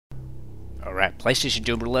Alright, PlayStation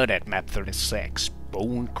Doom Reloaded, MAP36,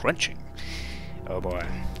 bone crunching. Oh boy,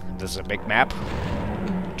 this is a big map.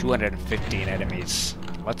 215 enemies,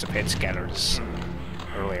 lots of head scatters,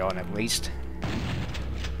 early on at least.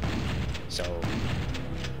 So,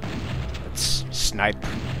 let's snipe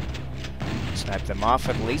them off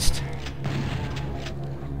at least.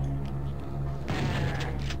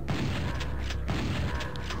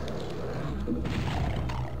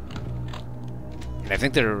 I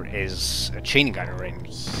think there is a chain gunner in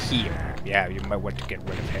here. Yeah, you might want to get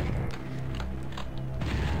rid of him.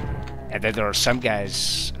 And then there are some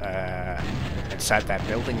guys inside that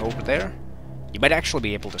building over there. You might actually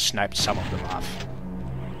be able to snipe some of them off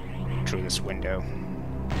through this window.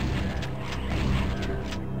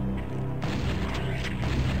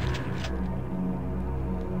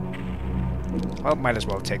 Well, might as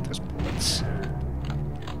well take those bullets.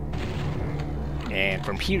 And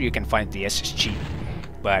from here you can find the SSG.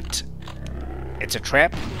 But it's a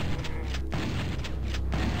trap.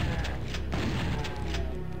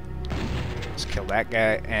 Let's kill that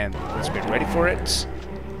guy and let's get ready for it.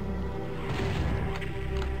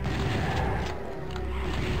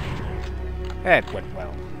 It went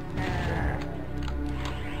well.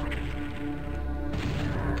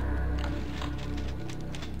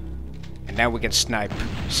 And now we can snipe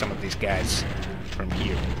some of these guys from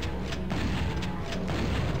here.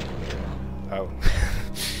 Oh.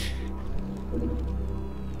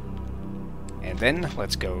 And then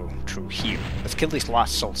let's go through here. Let's kill these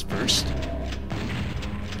lost souls first.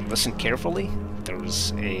 And listen carefully.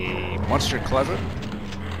 There's a monster closet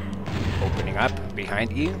opening up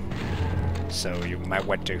behind you. So you might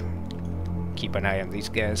want to keep an eye on these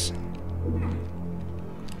guys.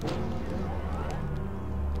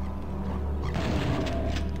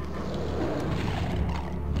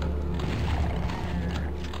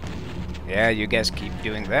 Yeah, you guys keep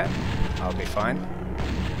doing that. I'll be fine.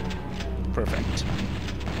 Perfect.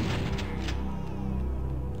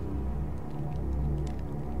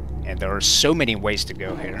 And there are so many ways to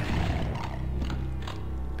go here.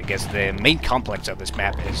 Because the main complex of this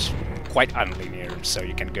map is quite unlinear, so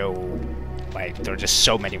you can go, like, there are just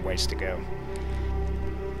so many ways to go.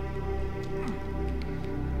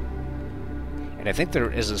 And I think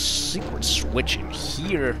there is a secret switch in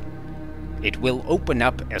here. It will open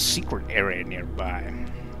up a secret area nearby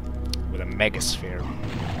with a megasphere.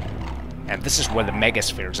 And this is where the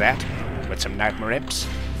megasphere is at, with some nightmare imps.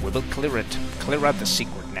 We will clear out the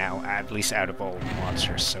secret now, at least out of all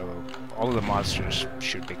monsters, so all of the monsters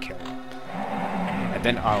should be killed. And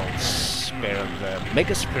then I'll spare the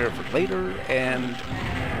megasphere for later, and...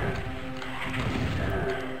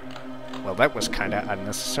 well, that was kinda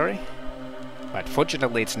unnecessary, but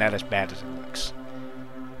fortunately it's not as bad as it looks.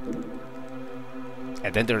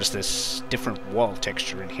 And then there's this different wall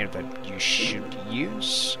texture in here that you should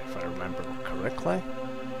use, if I remember correctly.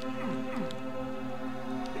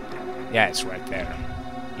 Yeah, it's right there,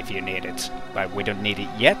 if you need it. But we don't need it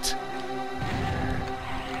yet.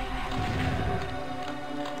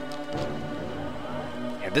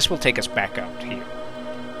 And this will take us back out here.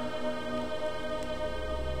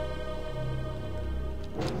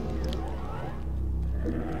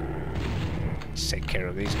 Let's take care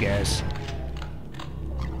of these guys.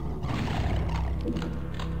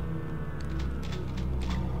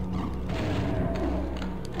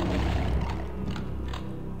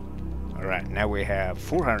 Alright, now we have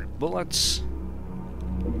 400 bullets.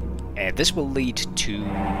 And this will lead to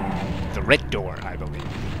the red door, I believe,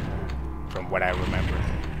 from what I remember.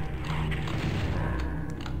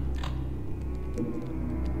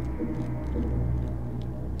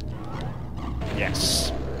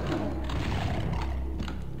 Yes.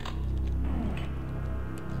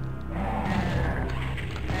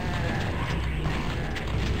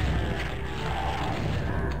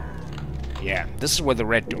 Yeah, this is where the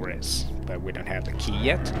red door is, but we don't have the key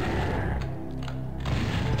yet.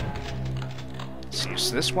 Let's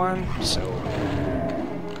use this one, so...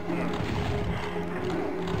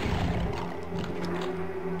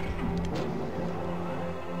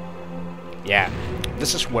 yeah,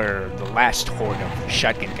 this is where the last horde of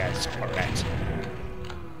shotgun guys are at.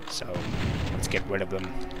 So, let's get rid of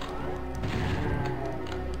them.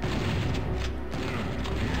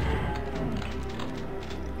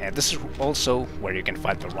 And this is also where you can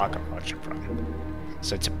find the rocket launcher from.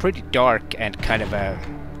 So it's a pretty dark and kind of a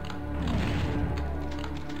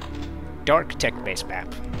dark tech-based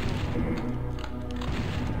map.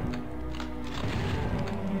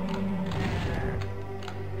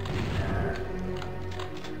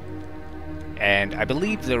 And I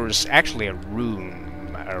believe there's actually a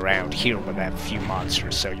room around here with a few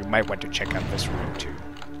monsters, so you might want to check out this room too.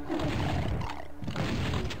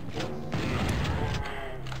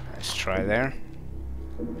 try there.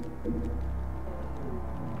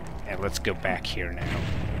 And let's go back here now.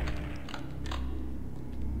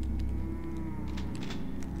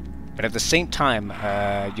 But at the same time,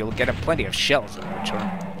 you'll get plenty of shells in return.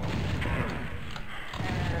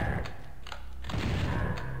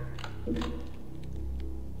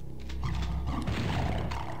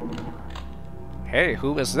 Hey,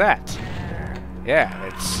 who is that? Yeah,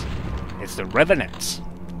 it's the Revenants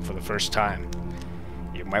for the first time.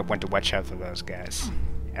 You might want to watch out for those guys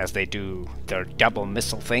as they do their double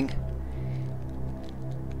missile thing.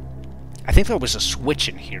 I think there was a switch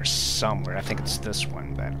in here somewhere. I think it's this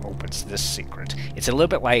one that opens this secret. It's a little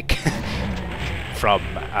bit like from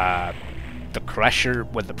the Crusher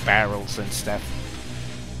with the barrels and stuff.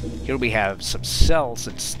 Here we have some cells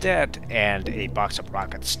instead and a box of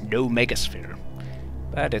rockets. No megasphere.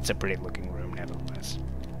 But it's a pretty looking room nevertheless.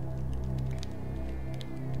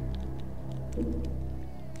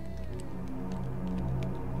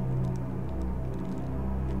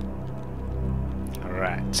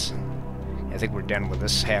 Alright. I think we're done with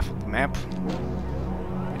this half of the map.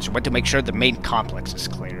 I just want to make sure the main complex is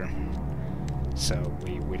clear, so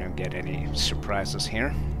we don't get any surprises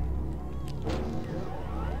here.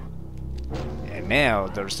 And now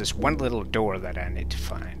there's this one little door that I need to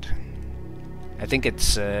find. I think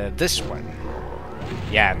it's this one.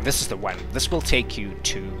 Yeah, this is the one. This will take you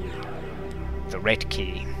to the red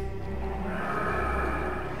key.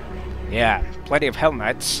 Yeah, plenty of Hell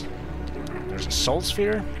Knights. There's a Soul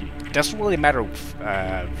Sphere. It doesn't really matter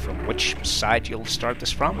from which side you'll start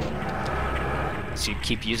this from. So you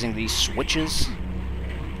keep using these switches.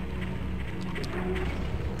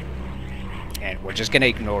 And we're just gonna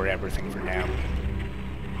ignore everything for now.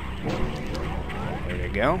 There we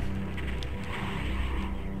go.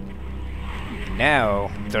 Now,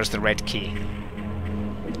 there's the red key.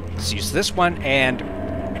 Let's use this one and...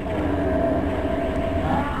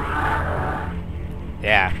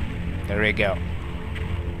 yeah, there we go.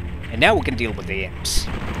 And now we can deal with the imps.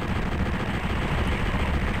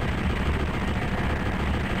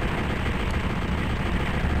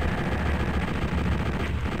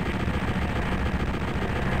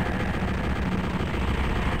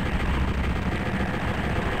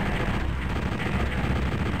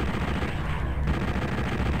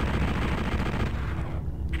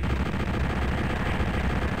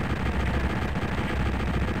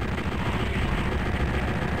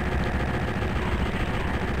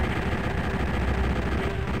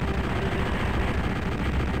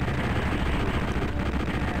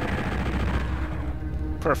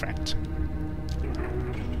 Perfect.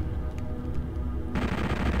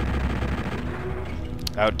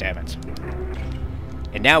 Oh, damn it.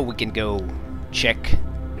 And now we can go check.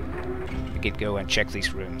 We can go and check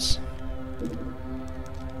these rooms.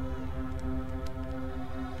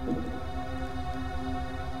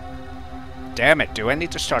 Damn it, do I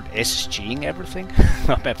need to start SGing everything?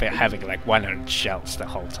 I'm having like 100 shells the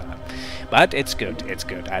whole time. But it's good,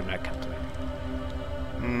 I'm not complaining.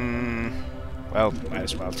 Well, might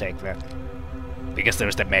as well take that. Because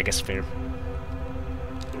there's the megasphere.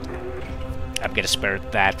 I'm gonna spare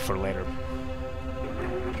that for later.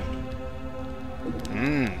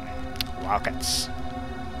 Rockets.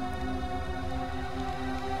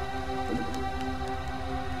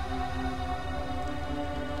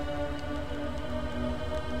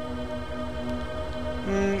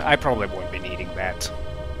 I probably won't be needing that.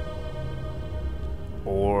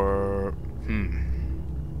 Or...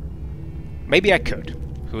 maybe I could.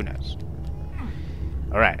 Who knows?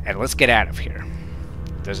 Alright, and let's get out of here.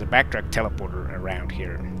 There's a backtrack teleporter around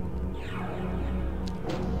here.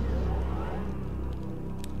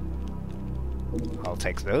 I'll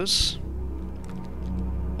take those.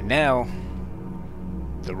 And now,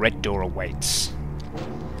 the red door awaits.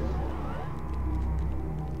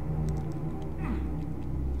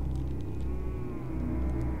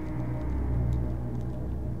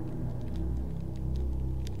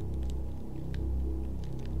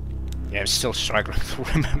 Yeah, I'm still struggling to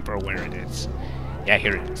remember where it is. Yeah,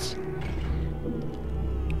 here it is.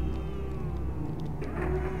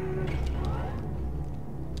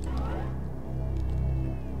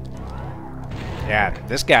 Yeah,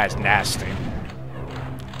 this guy's nasty.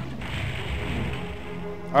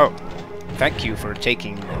 Oh, thank you for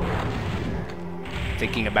thinking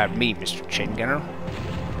about me, Mr. Chain Gunner.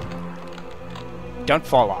 Don't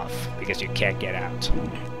fall off, because you can't get out.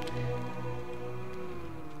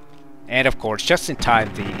 And of course, just in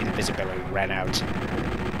time, the invisibility ran out.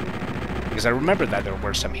 Because I remember that there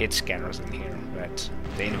were some hit scanners in here, but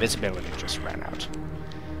the invisibility just ran out.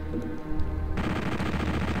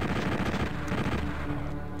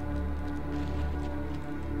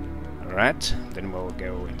 Alright, then we'll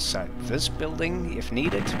go inside this building if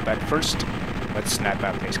needed, but first, let's snipe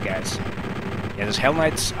out these guys. Yeah, those Hell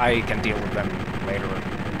Knights, I can deal with them later.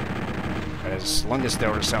 But as long as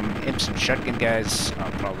there are some imps and shotgun guys,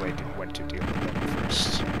 I'll probably want to deal with them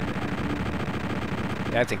first.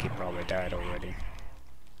 Yeah, I think he probably died already.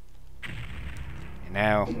 And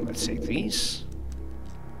now, let's take these.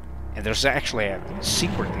 And there's actually a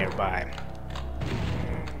secret nearby.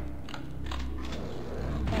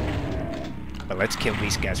 But let's kill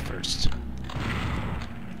these guys first.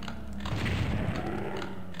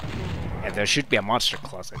 And there should be a monster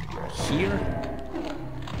closet here.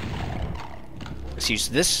 Let's use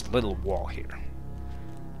this little wall here.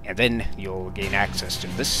 And then you'll gain access to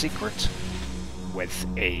this secret with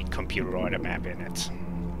a computer auto map in it.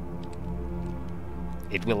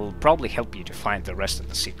 It will probably help you to find the rest of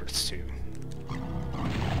the secrets too.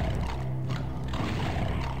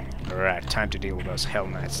 Alright, time to deal with those Hell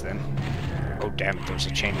Knights then. Oh damn it, there's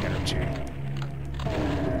a chain gunner too.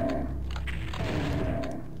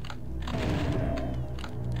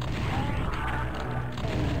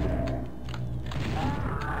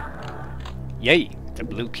 Yay! The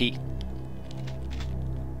blue key.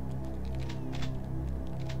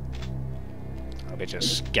 I'll be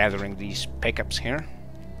just gathering these pickups here.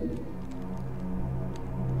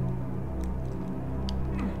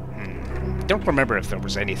 Don't remember if there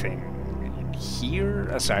was anything in here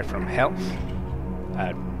aside from health.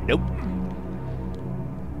 Nope.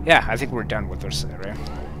 Yeah, I think we're done with this area.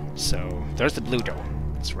 So, there's the blue door.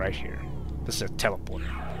 It's right here. This is a teleporter.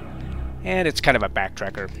 And it's kind of a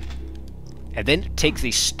backtracker. And then take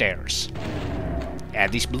these stairs.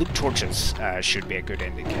 And these blue torches should be a good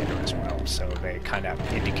indicator as well. So they kind of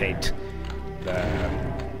indicate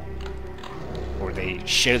or they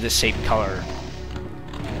share the same color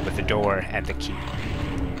with the door and the key.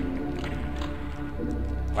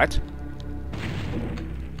 What?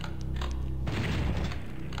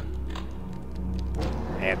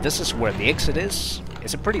 And this is where the exit is.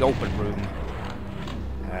 It's a pretty open room.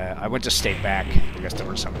 I went to stay back because there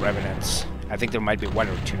were some revenants. I think there might be one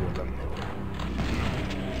or two of them.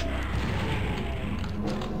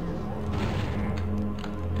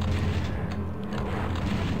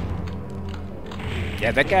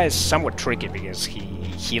 Yeah, that guy is somewhat tricky because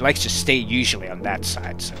he likes to stay usually on that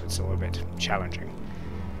side, so it's a little bit challenging.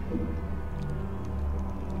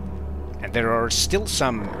 And there are still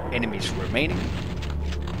some enemies remaining.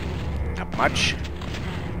 Not much.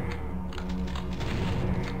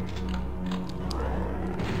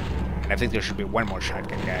 And I think there should be one more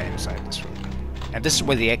shotgun guy inside this room. And this is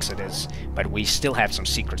where the exit is, but we still have some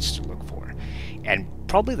secrets to look for. And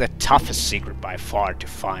probably the toughest secret by far to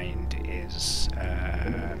find is...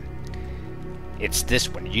 it's this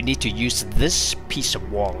one. You need to use this piece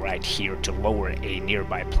of wall right here to lower a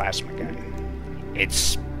nearby plasma gun.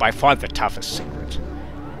 It's by far the toughest secret.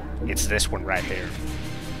 It's this one right here.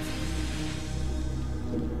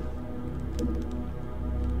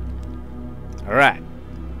 Alright.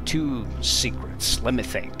 2 secrets. Let me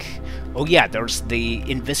think. Oh yeah, there's the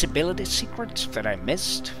invisibility secret that I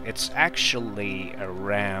missed. It's actually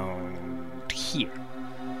around here.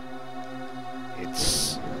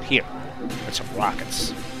 It's here. With some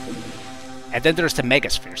rockets. And then there's the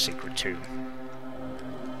Megasphere secret too.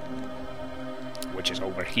 Which is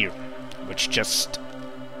over here. Which just...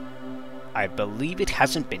 I believe it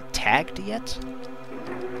hasn't been tagged yet.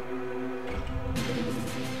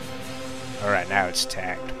 Alright, now it's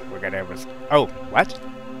tagged. We got everything. Oh, what?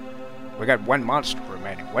 We got one monster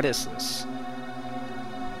remaining. What is this?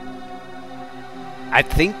 I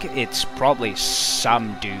think it's probably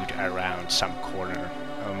some dude around some corner.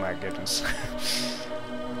 Oh my goodness.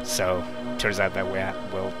 So, turns out that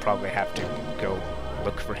we'll probably have to go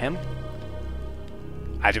look for him.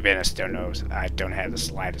 I, to be honest, don't know. I don't have the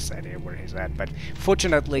slightest idea where he's at, but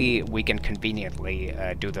fortunately we can conveniently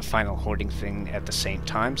do the final hoarding thing at the same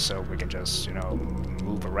time, so we can just, you know,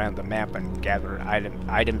 move around the map and gather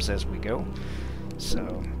items as we go.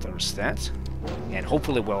 So, there's that. And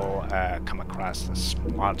hopefully we'll come across this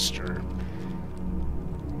monster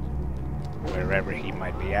wherever he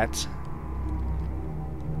might be at.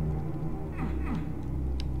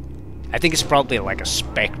 I think it's probably like a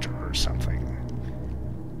specter or something.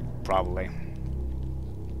 Probably.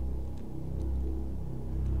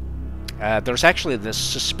 There's actually this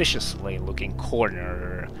suspiciously looking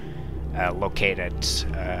corner located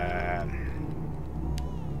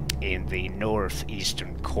in the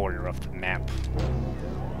northeastern corner of the map.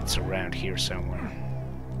 It's around here somewhere.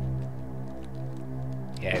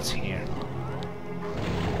 Yeah, it's here.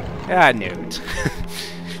 Yeah, I knew it.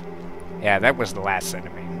 Yeah, that was the last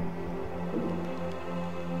enemy.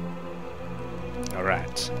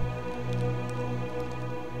 Alright.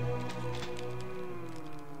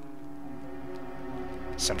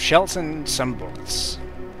 Some shells and some bullets.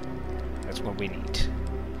 That's what we need.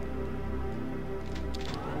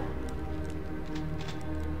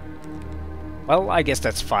 Well, I guess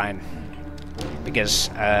that's fine. Because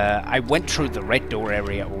I went through the red door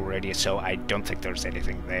area already, so I don't think there's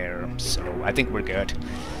anything there. So I think we're good.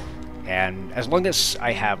 And as long as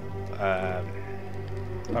I have...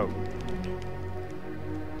 oh.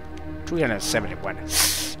 371.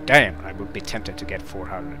 Damn, I would be tempted to get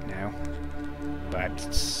 400 now. But...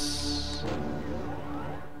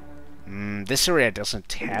 this area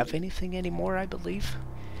doesn't have anything anymore, I believe.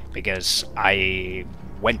 Because I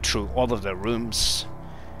went through all of the rooms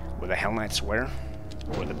where the Hell Knights were.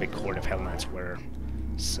 Or the big horde of Hell Knights were.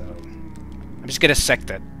 So... I'm just gonna check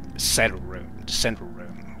that center room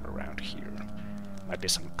around here. Might be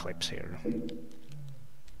some clips here.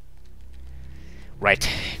 Right,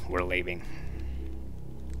 we're leaving.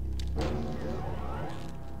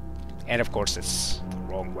 And of course it's the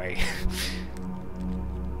wrong way.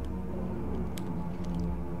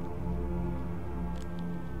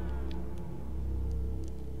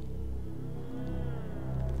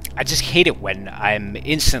 I just hate it when I'm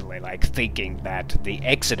instantly like thinking that the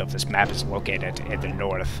exit of this map is located in the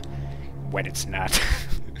north when it's not.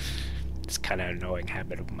 It's kind of an annoying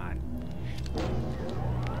habit of mine.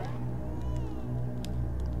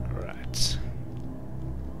 Alright.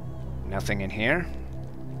 Nothing in here?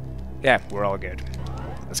 Yeah, we're all good.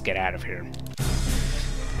 Let's get out of here.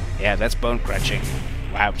 Yeah, that's bone crunching.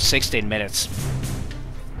 Wow, 16 minutes.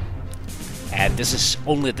 And this is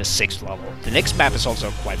only the 6th level. The next map is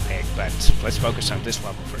also quite big, but let's focus on this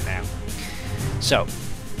level for now. So,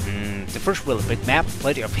 the first really big map,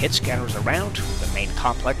 plenty of hit scanners around, the main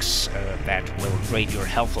complex that will drain your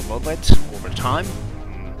health a little bit over time.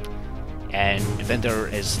 And then there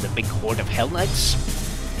is the big horde of Hell Knights,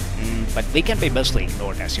 but they can be mostly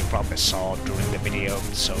ignored, as you probably saw during the video,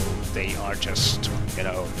 so they are just, you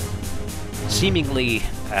know, seemingly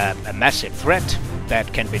a massive threat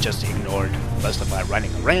that can be just ignored, mostly by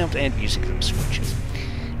running around and using some switches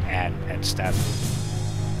and stuff.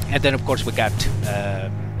 And then of course we got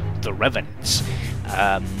the Revenants.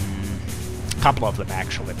 A couple of them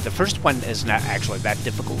actually. The first one is not actually that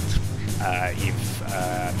difficult if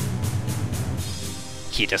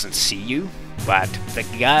he doesn't see you, but the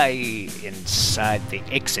guy inside the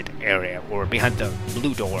exit area or behind the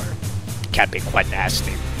blue door can be quite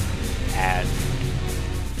nasty. And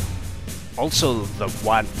also the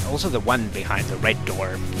one behind the red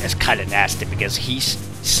door is kind of nasty because he's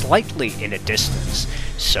slightly in a distance,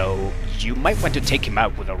 so you might want to take him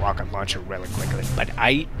out with a rocket launcher really quickly. But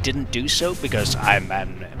I didn't do so because I'm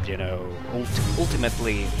an, you know,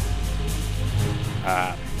 ultimately,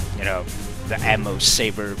 you know, the ammo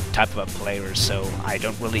saver type of a player, so I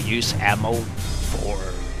don't really use ammo for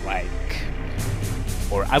like.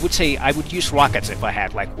 Or I would say I would use rockets if I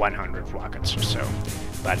had like 100 rockets or so.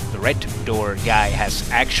 But the red door guy has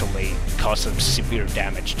actually caused some severe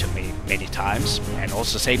damage to me many times. And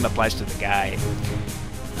also same applies to the guy,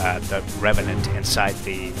 the Revenant inside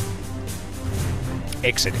the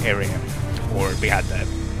exit area or behind the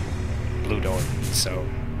blue door. So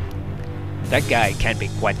that guy can be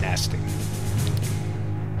quite nasty.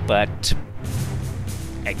 But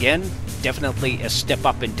again, definitely a step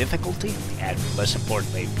up in difficulty, and most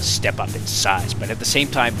importantly, step up in size. But at the same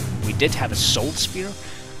time, we did have a Soul Sphere,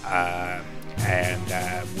 and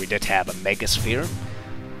we did have a Mega Sphere,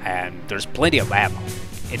 and there's plenty of ammo.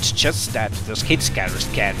 It's just that those hit scanners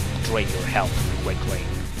can drain your health quickly,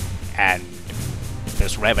 and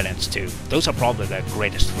there's Revenants too. Those are probably the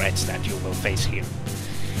greatest threats that you will face here.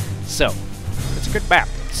 So, it's a good map.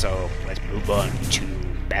 So, let's move on to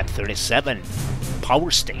map 37,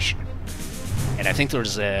 Power Station. And I think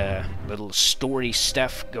there's a little story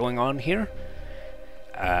stuff going on here,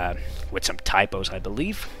 with some typos, I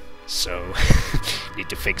believe. So need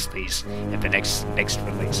to fix these in the next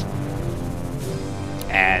release.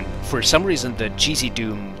 And for some reason, the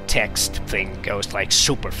GZDoom text thing goes like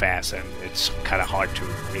super fast, and it's kind of hard to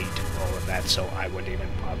read all of that. So I wouldn't even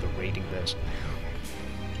bother reading this.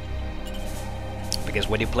 Because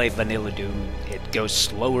when you play Vanilla Doom, it goes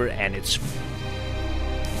slower and it's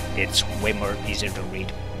way more easier to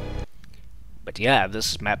read. But yeah,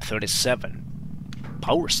 this is map 37,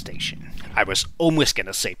 Power Station. I was almost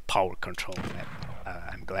gonna say Power Control map.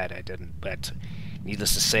 I'm glad I didn't, but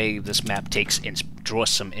needless to say, this map draws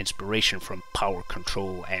some inspiration from Power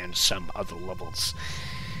Control and some other levels.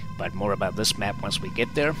 But more about this map once we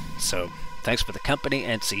get there. So, thanks for the company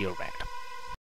and see you around.